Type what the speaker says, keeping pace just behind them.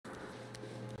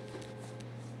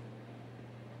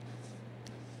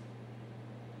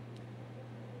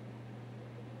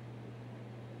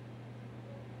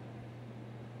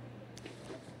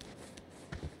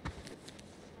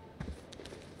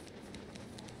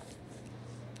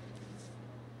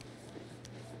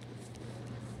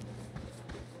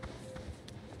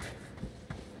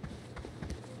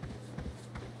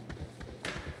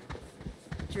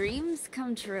Dreams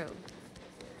come true.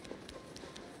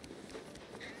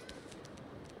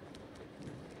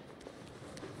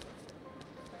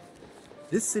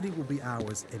 This city will be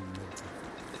ours in no time.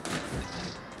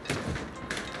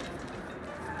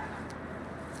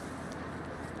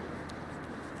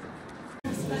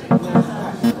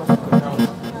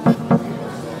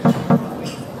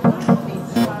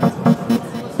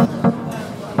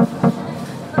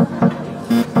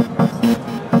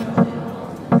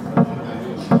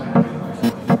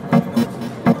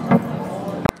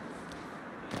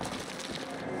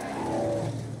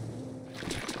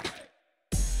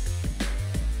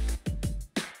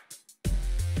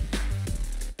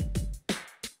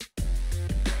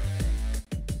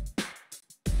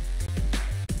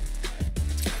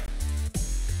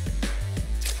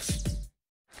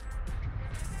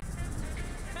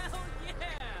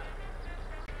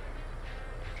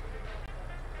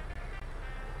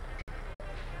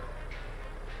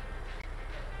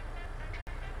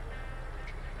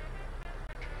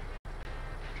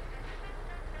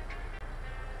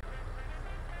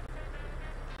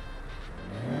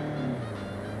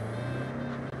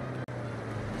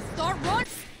 Start run!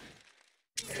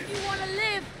 You wanna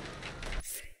live?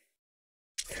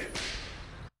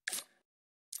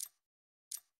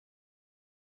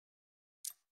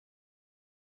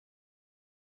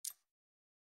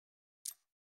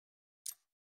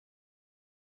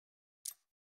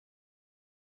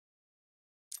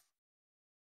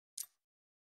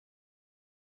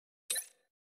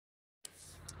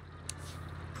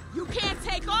 You can't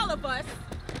take all of us!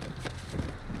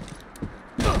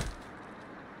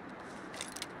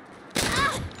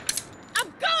 I'm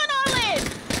going all in!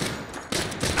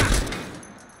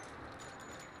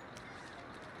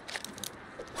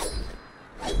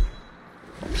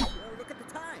 Well, look at the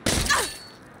time.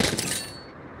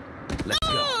 Let's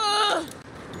go.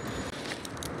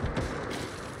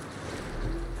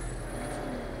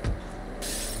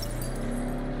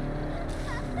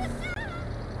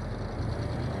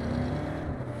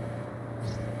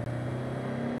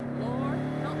 Lord,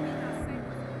 help me not say.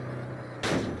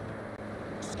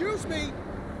 Excuse me.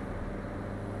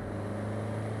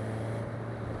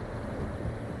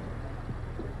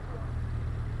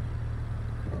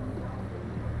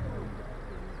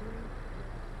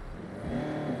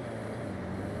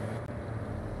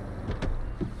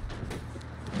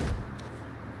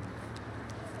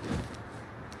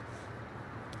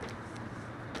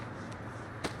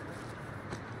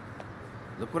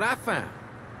 Look what I found.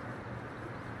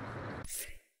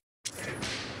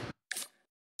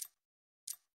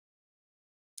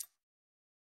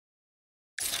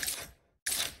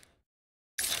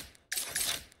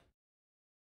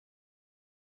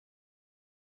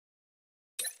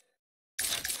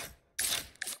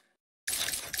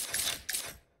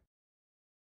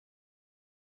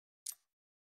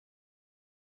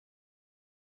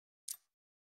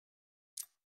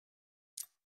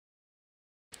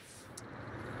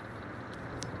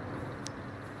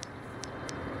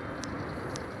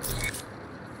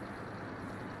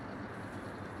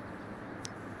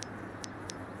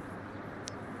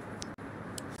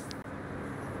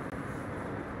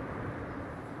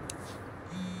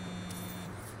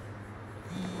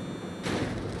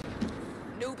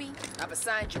 Newbie, I've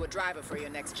assigned you a driver for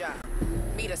your next job.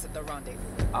 Meet us at the rendezvous.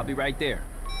 I'll be right there.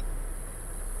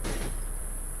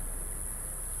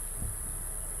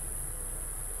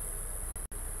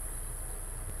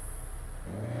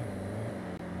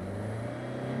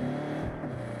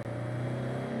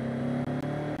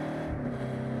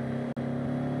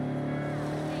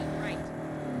 Ain't right.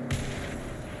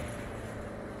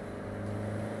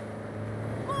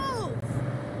 Move!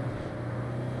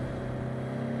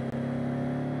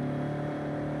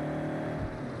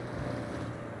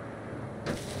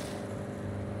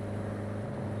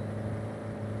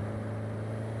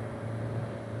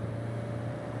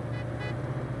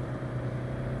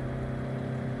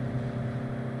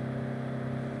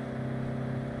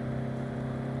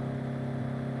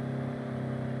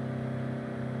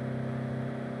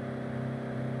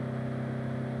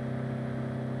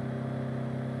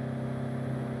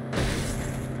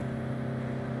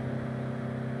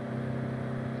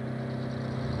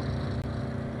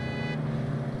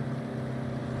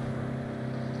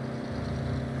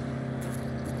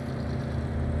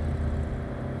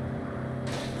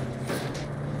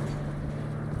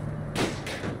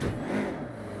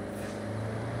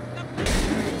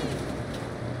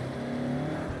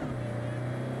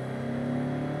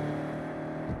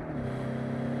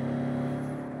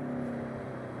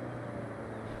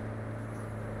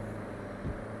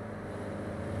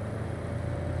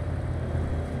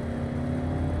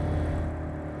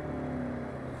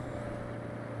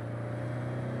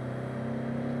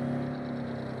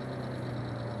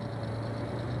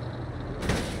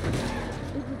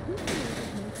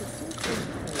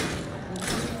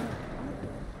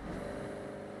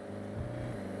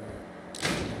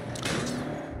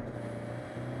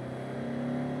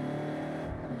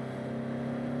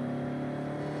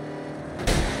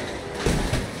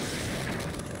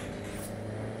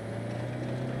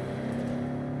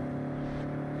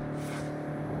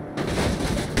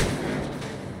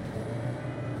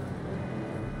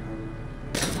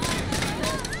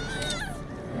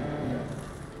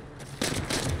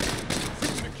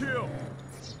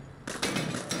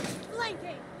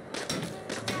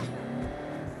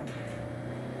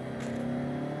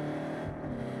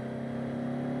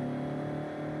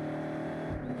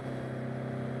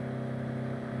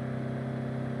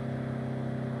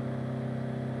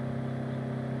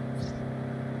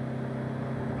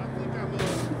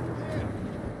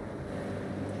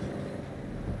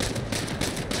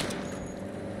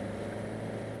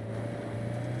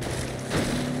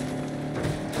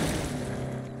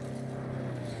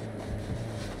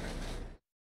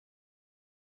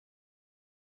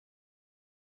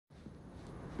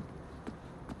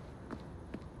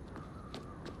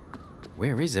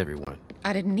 Where is everyone?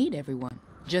 I didn't need everyone.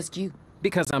 Just you.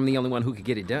 Because I'm the only one who could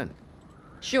get it done.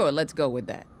 Sure, let's go with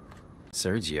that.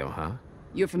 Sergio, huh?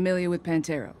 You're familiar with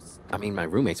Panteros? I mean, my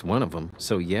roommate's one of them,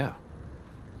 so yeah.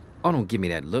 Oh, don't give me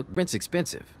that look. Rent's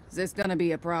expensive. Is this gonna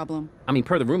be a problem? I mean,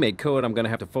 per the roommate code, I'm gonna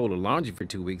have to fold the laundry for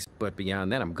 2 weeks, but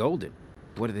beyond that, I'm golden.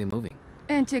 What are they moving?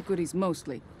 Antiquities,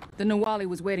 mostly. The Nawali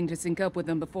was waiting to sync up with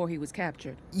them before he was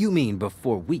captured. You mean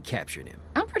before we captured him?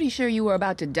 I'm pretty sure you were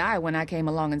about to die when I came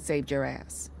along and saved your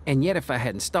ass. And yet, if I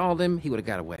hadn't stalled him, he would have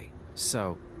got away.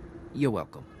 So, you're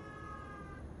welcome.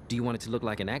 Do you want it to look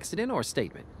like an accident or a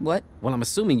statement? What? Well, I'm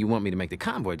assuming you want me to make the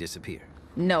convoy disappear.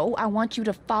 No, I want you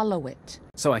to follow it.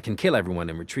 So I can kill everyone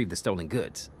and retrieve the stolen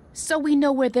goods. So we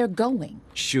know where they're going.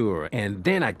 Sure, and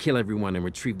then I'd kill everyone and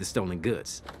retrieve the stolen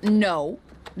goods. No.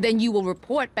 Then you will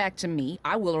report back to me,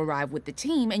 I will arrive with the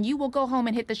team, and you will go home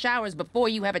and hit the showers before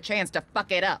you have a chance to fuck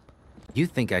it up. You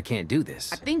think I can't do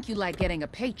this? I think you like getting a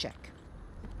paycheck.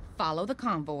 Follow the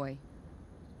convoy.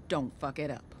 Don't fuck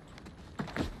it up.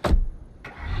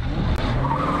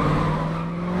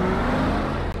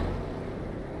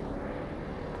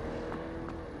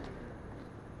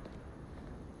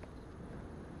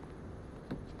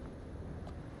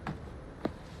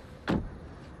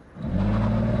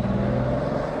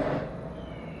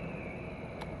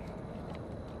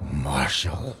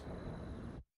 Marshall.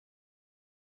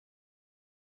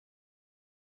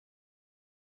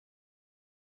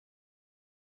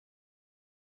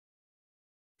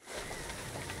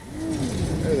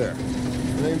 Hey there.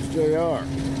 My name's JR.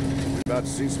 You about to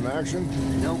see some action?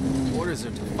 Nope. Orders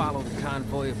are to follow the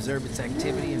convoy, observe its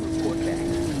activity, and report back.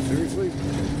 Seriously?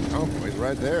 Convoy's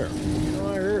right there. You know,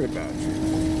 I heard about you.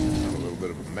 I'm a little bit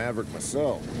of a maverick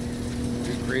myself.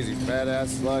 Two crazy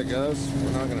badasses like us,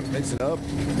 we're not gonna mix it up?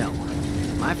 No.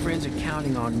 My friends are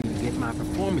counting on me to get my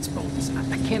performance bonus.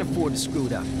 I can't afford to screw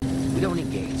it up. We don't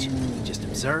engage. We just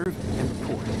observe and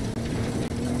report.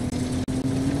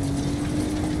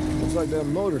 Looks like that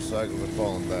motorcycle had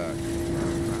fallen back.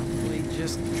 Probably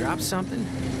just dropped something.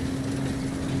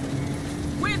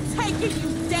 We're taking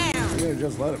you down! You gonna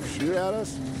just let him shoot at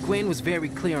us? Gwen was very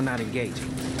clear on not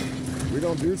engaging. We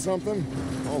don't do something?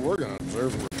 All we're gonna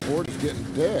observe and report is getting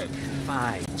dead.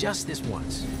 Fine, just this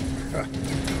once.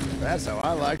 That's how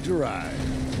I like to ride.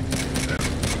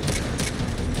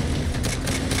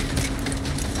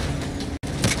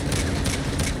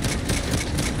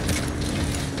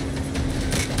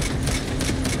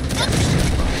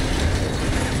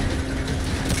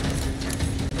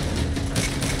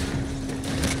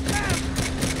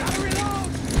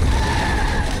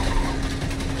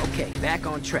 Okay, back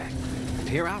on track.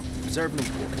 Peer out, observe and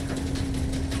report.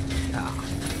 Ah,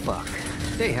 fuck.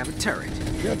 They have a turret.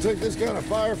 Can't take this kind of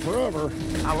fire forever.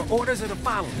 Our orders are to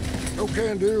follow them. No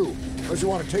can do. Unless you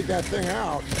want to take that thing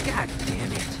out. God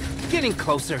damn it. Getting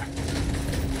closer.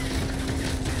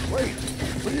 Wait,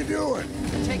 what are you doing?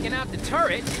 Taking out the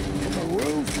turret? From the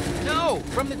roof? No,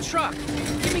 from the truck.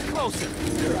 Get me closer.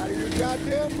 You're out of your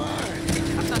goddamn mind.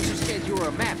 I thought you said you were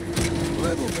a maverick. A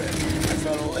little bit. I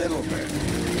said a little bit.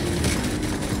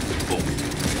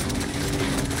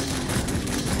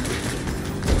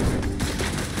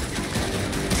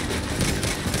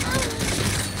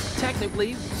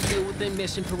 Technically, still within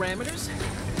mission parameters.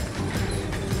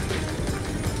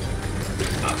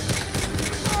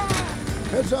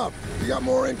 Heads up. You got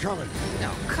more incoming.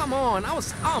 Now, come on. I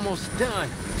was almost done.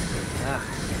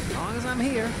 As long as I'm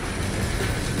here.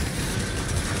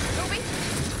 Ruby,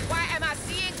 why am I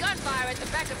seeing gunfire at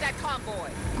the back of that convoy?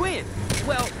 Gwen,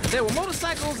 well, there were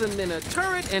motorcycles and then a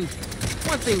turret, and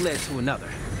one thing led to another.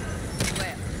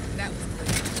 Well, that was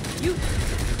clear. You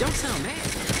don't sound mad.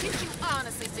 Did you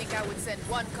honestly think I would send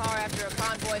one car after a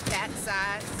convoy that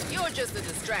size? You're just a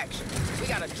distraction. We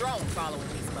got a drone following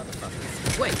these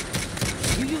motherfuckers. Wait,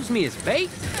 you use me as bait?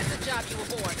 That's the job you were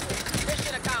born for.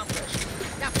 Mission accomplished.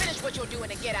 Now finish what you're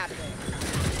doing and get out of there.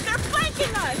 They're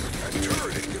flanking us! That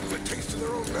turret didn't give them a taste of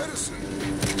their own medicine.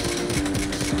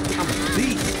 I'm a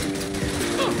beast.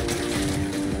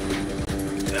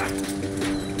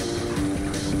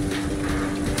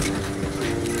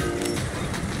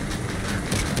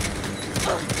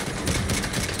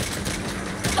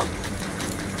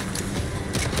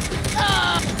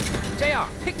 JR,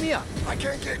 pick me up. I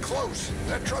can't get close.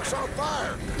 That truck's on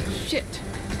fire. Shit.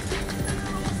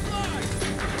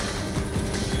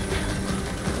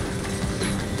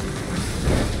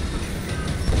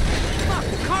 Fuck,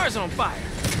 the car's on fire.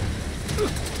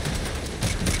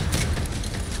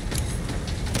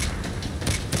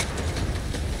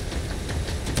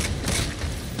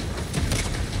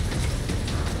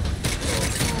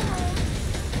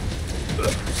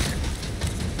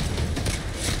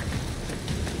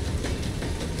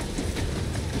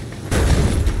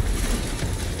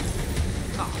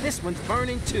 this one's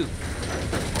burning too.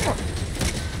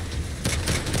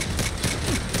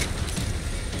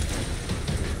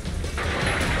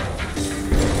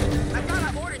 I thought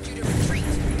I ordered you to retreat.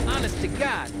 Honest to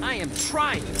God, I am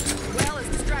trying. Well, as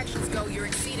distractions go, you're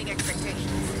exceeding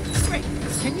expectations. Great.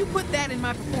 Can you put that in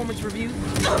my performance review?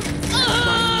 Where'd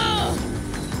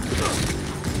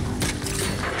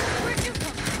you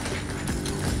come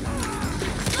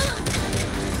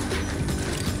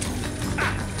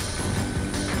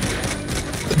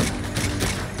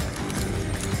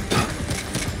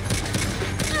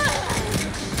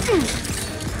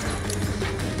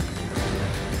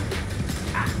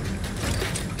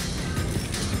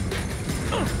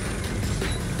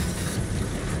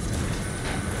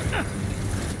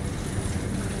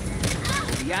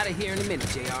We'll be out of here in a minute,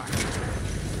 JR.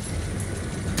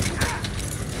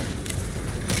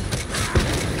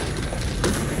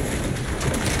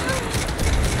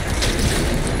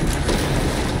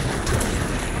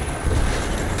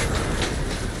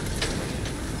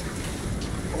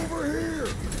 Over here!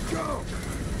 Go!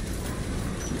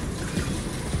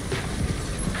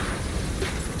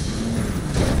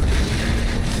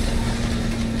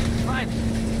 Fine.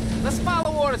 Let's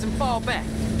follow orders and fall back.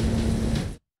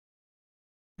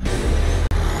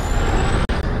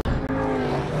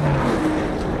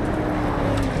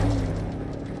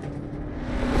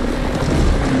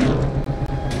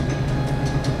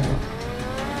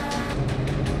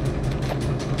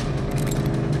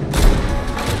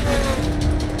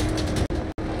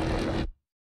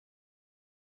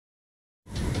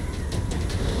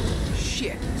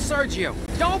 Shit. Sergio,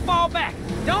 don't fall back!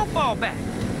 Don't fall back!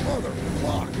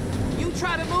 Motherfuck! You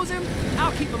try to lose him,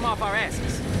 I'll keep him off our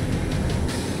asses.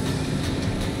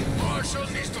 Marshall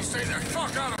needs to stay the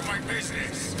fuck out of my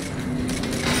business.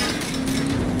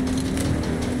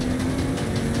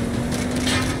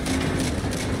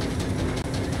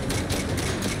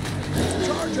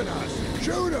 Charging us!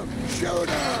 Shoot him! Shoot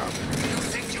him! You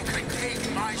think you can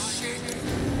take my shit?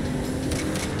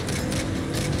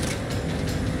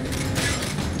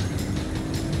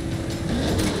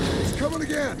 He's coming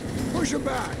again! Push him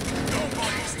back!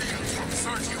 Nobody steals from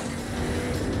Sergio.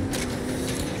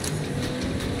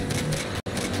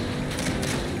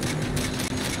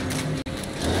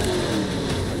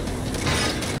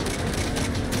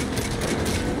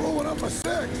 Rolling up a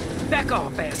six! Back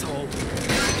off, asshole.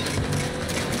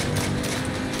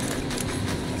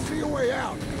 See a way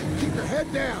out! Keep your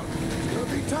head down! It's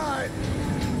gonna be tight!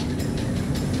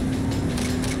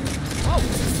 Oh!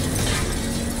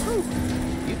 Whew.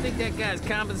 You think that guy's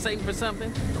compensating for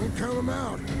something? Don't count him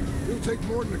out! It'll take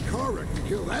more than a car wreck to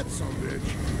kill that sumbitch.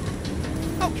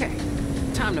 Okay.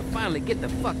 Time to finally get the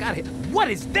fuck out of here. What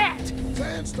is that?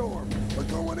 Sandstorm! We're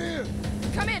going in!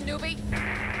 Come in, newbie.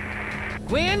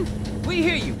 Gwen, we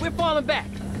hear you. We're falling back.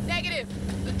 Negative.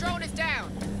 The drone is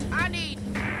down. I need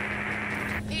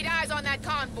eyes on that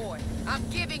convoy. I'm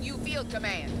giving you field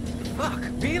command. Fuck,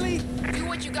 really? Do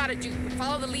what you gotta do.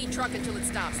 Follow the lead truck until it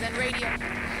stops. Then radio.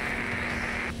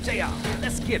 JR,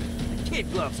 let's get it. The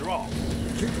kid gloves are off.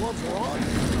 Keep gloves are on?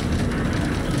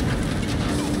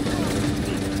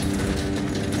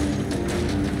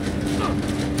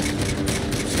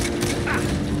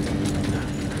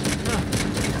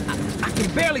 I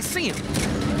can barely see him.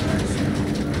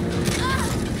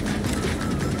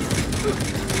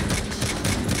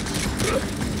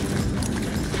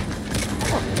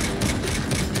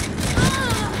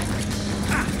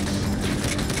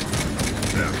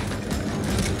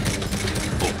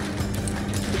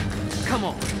 Come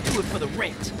on, do it for the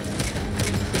rent.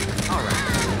 All right.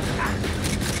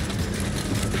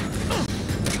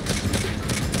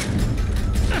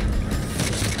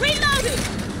 Reloading!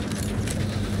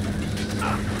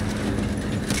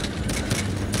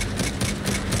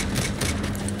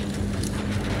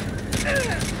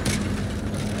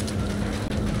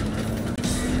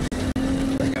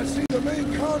 I think I see the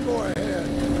main convoy ahead.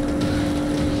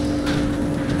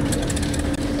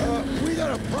 We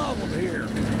got a problem here.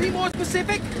 Be more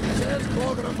specific. Sand's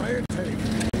clogging up my intake.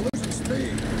 We're losing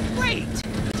speed. Great.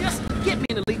 Just get me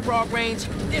in the leapfrog range,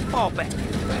 then fall back.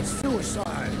 That's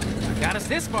suicide. I got us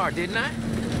this far, didn't I?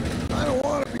 I don't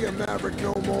want to be a maverick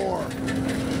no more.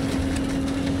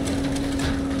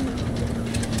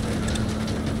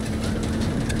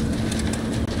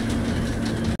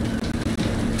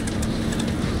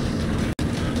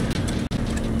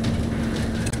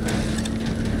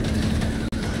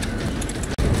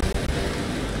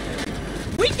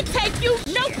 We can take you,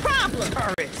 no problem!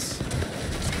 Turrets.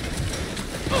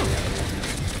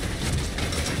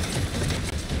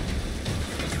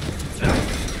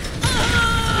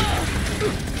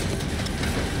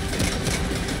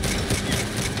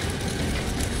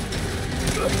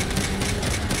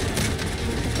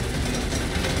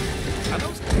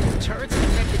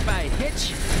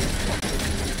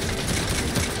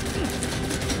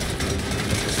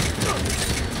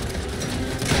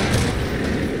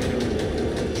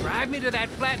 of that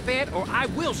flatbed or I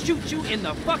will shoot you in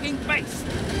the fucking face!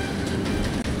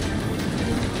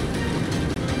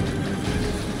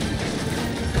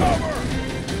 Cover!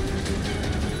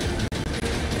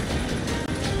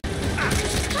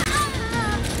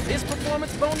 This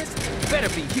performance bonus better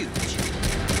be huge.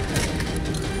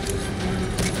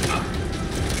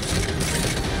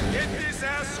 Get this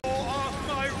asshole off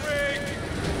my rig!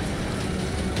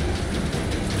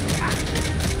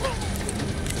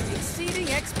 Exceeding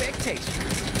expectations.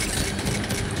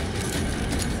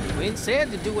 Quinn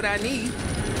said to do what I need.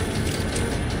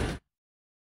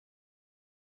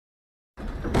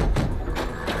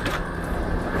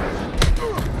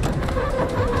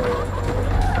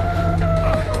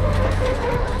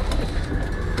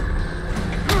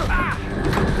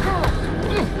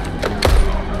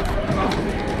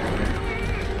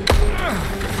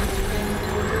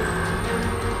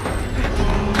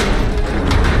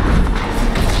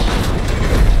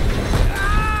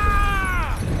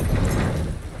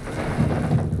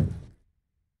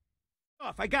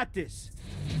 I got this.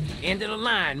 End of the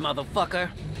line, motherfucker.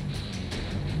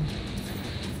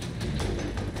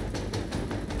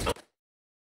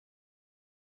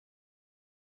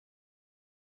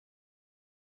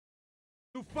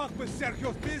 You fuck with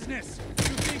Sergio's business. You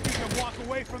think you can walk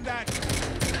away from that?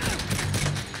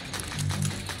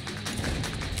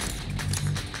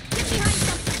 Get behind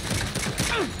something.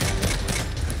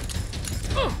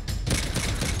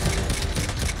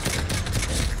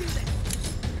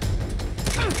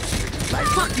 Like,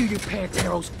 fuck you, you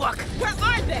Panteros, fuck! Where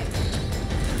are they?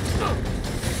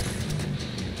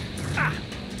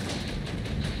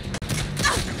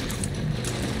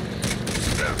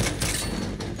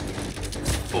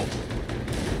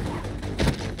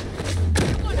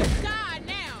 You're gonna die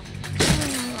now.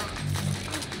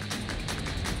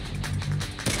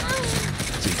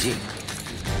 GG.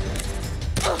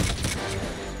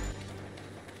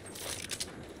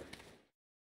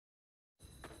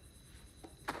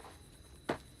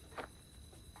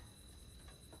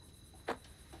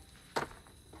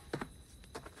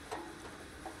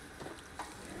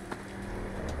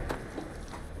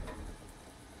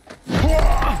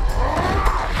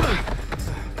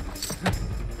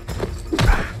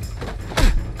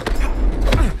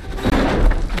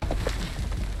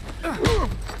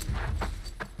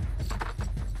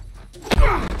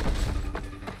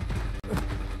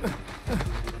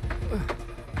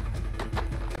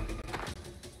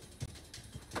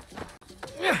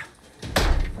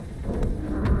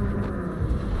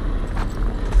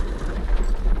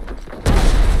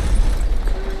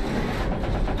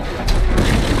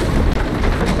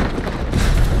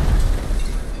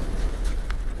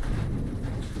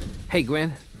 Hey,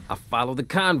 Gwen, I followed the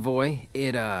convoy.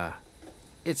 It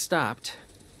stopped.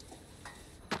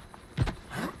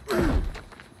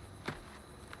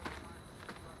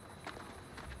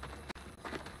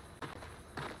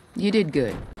 You did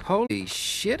good. Holy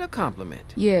shit, a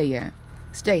compliment. Yeah.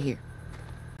 Stay here.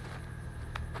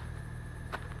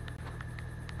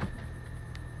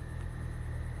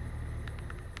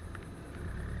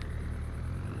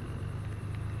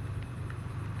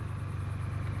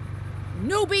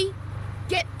 Newbie,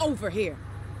 get over here.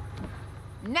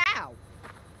 Now!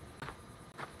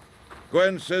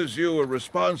 Gwen says you were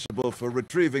responsible for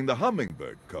retrieving the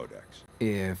Hummingbird Codex.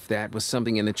 If that was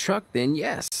something in the truck, then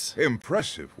yes.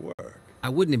 Impressive work. I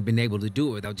wouldn't have been able to do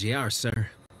it without JR, sir.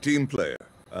 Team player.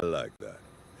 I like that.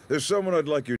 There's someone I'd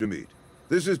like you to meet.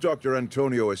 This is Dr.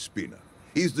 Antonio Espina.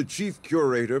 He's the chief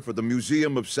curator for the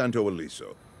Museum of Santo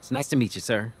Eliso. It's nice to meet you,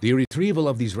 sir. The retrieval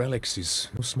of these relics is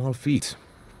no small feat.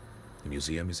 The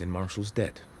museum is in Marshall's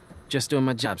debt. Just doing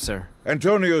my job, sir.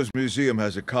 Antonio's museum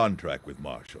has a contract with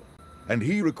Marshall, and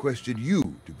he requested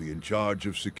you to be in charge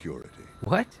of security.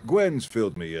 What? Gwen's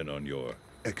filled me in on your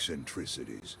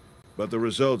eccentricities, but the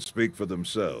results speak for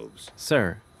themselves.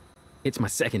 Sir, it's my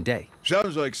second day.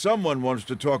 Sounds like someone wants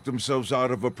to talk themselves out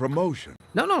of a promotion.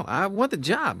 No, I want the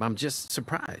job. I'm just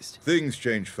surprised. Things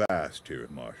change fast here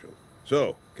at Marshall.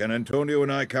 So, can Antonio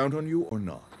and I count on you or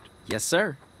not? Yes,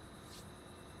 sir.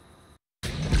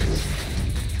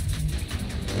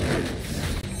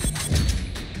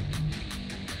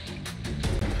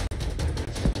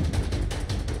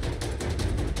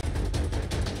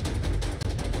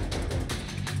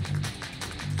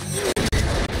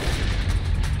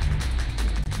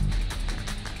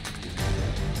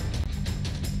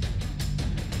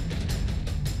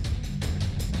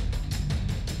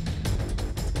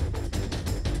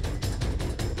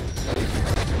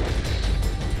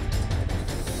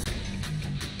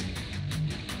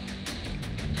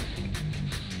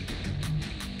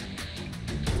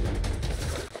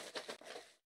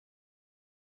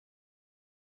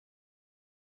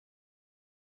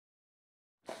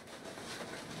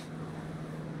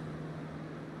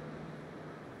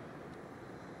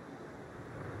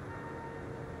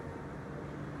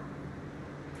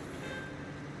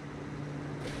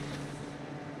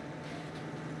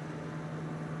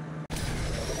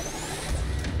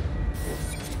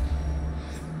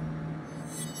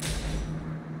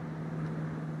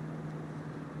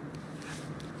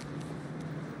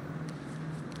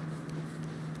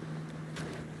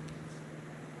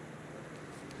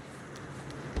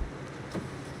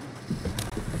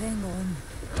 hang on.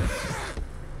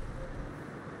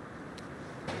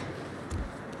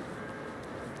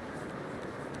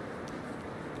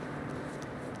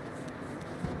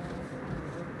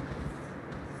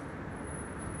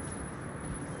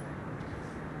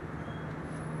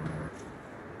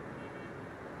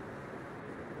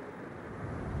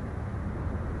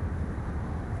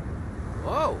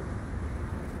 Whoa!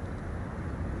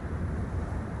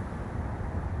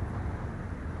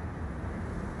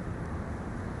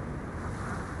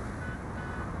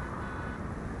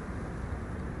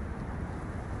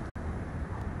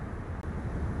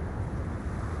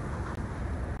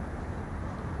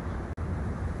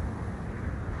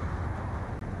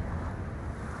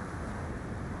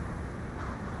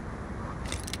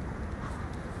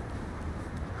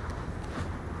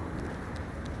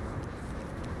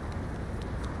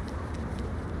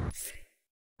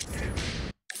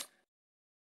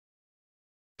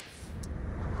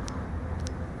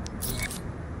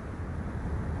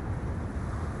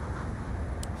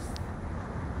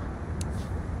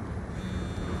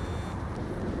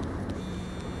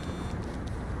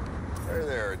 Hey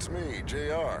there, it's me,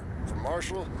 JR. From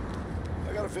Marshall.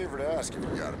 I got a favor to ask if you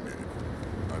got a minute.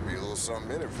 Might be a little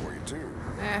something in it for you, too.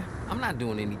 I'm not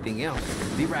doing anything else.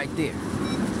 Be right there.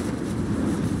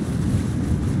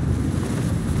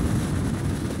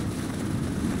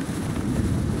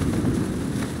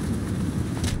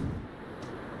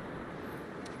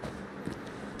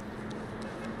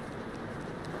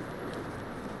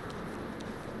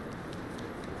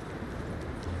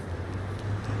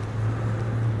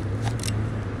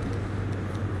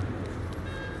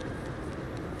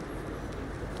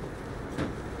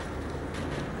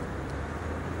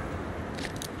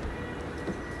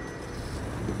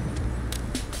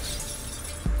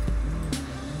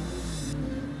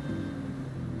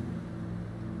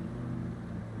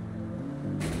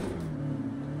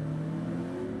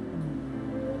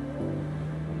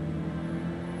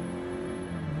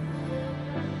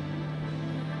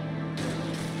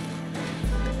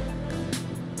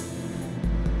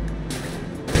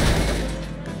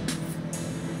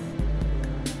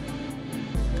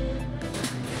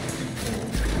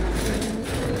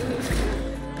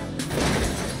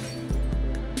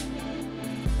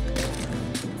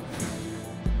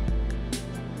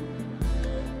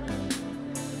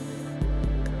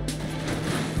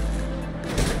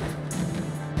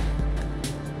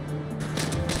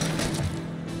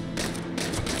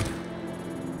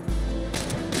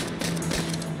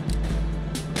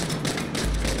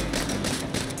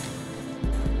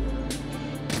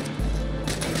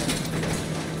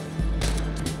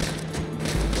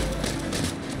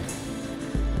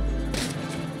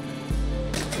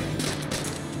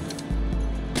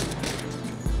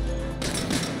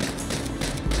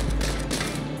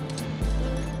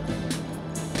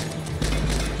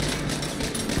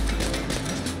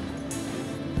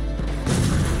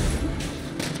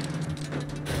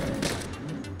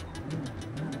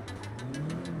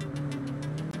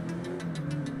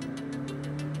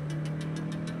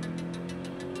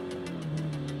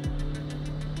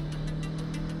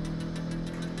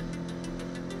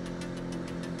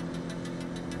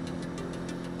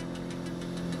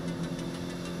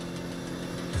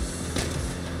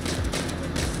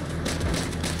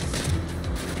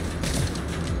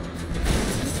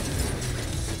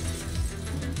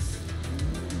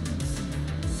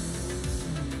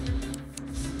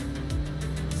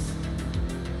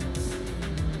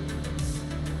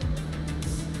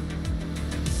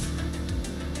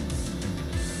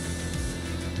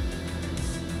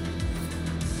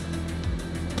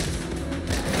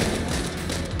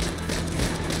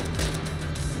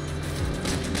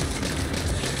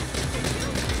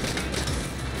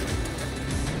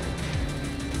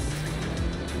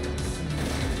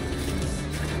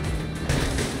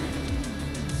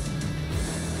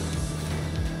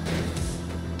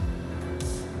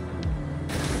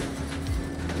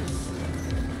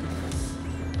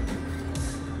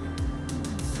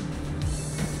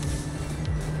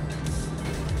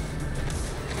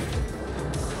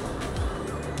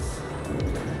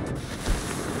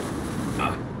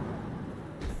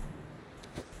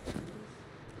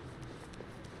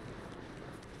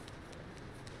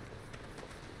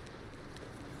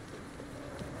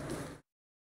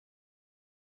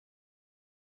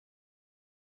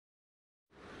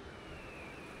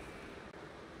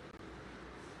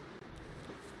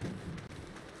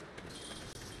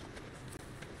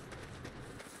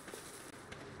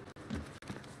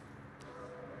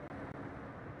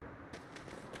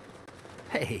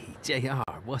 Hey, JR,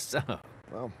 what's up?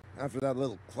 Well, after that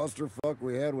little clusterfuck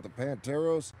we had with the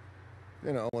Panteros,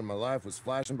 you know, when my life was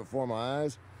flashing before my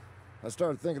eyes, I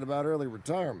started thinking about early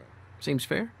retirement. Seems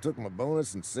fair. Took my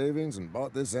bonus and savings and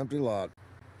bought this empty lot.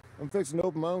 I'm fixing to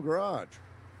open my own garage.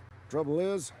 Trouble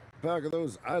is, a pack of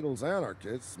those Idols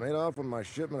anarchists made off with my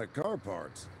shipment of car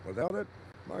parts. Without it,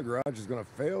 my garage is gonna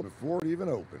fail before it even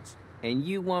opens. And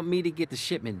you want me to get the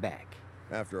shipment back?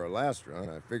 After our last run,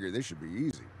 I figured this should be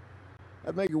easy.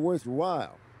 That'd make it worth your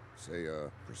while. Say a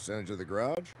percentage of the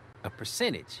garage? A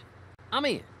percentage? I'm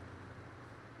in.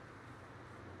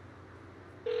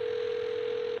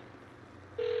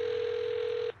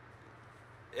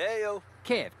 Hey, yo.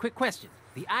 Kev, quick question.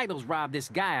 The Idols robbed this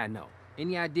guy I know.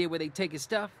 Any idea where they take his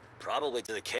stuff? Probably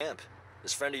to the camp.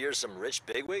 This friend of yours some rich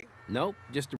bigwig? Nope,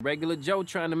 just a regular Joe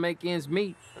trying to make ends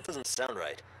meet. That doesn't sound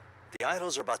right. The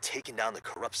Idols are about taking down the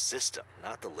corrupt system,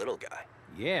 not the little guy.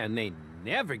 Yeah, and they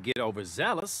never get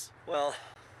overzealous. Well,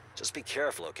 just be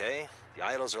careful, okay? The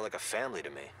Idols are like a family to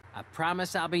me. I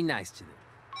promise I'll be nice to them.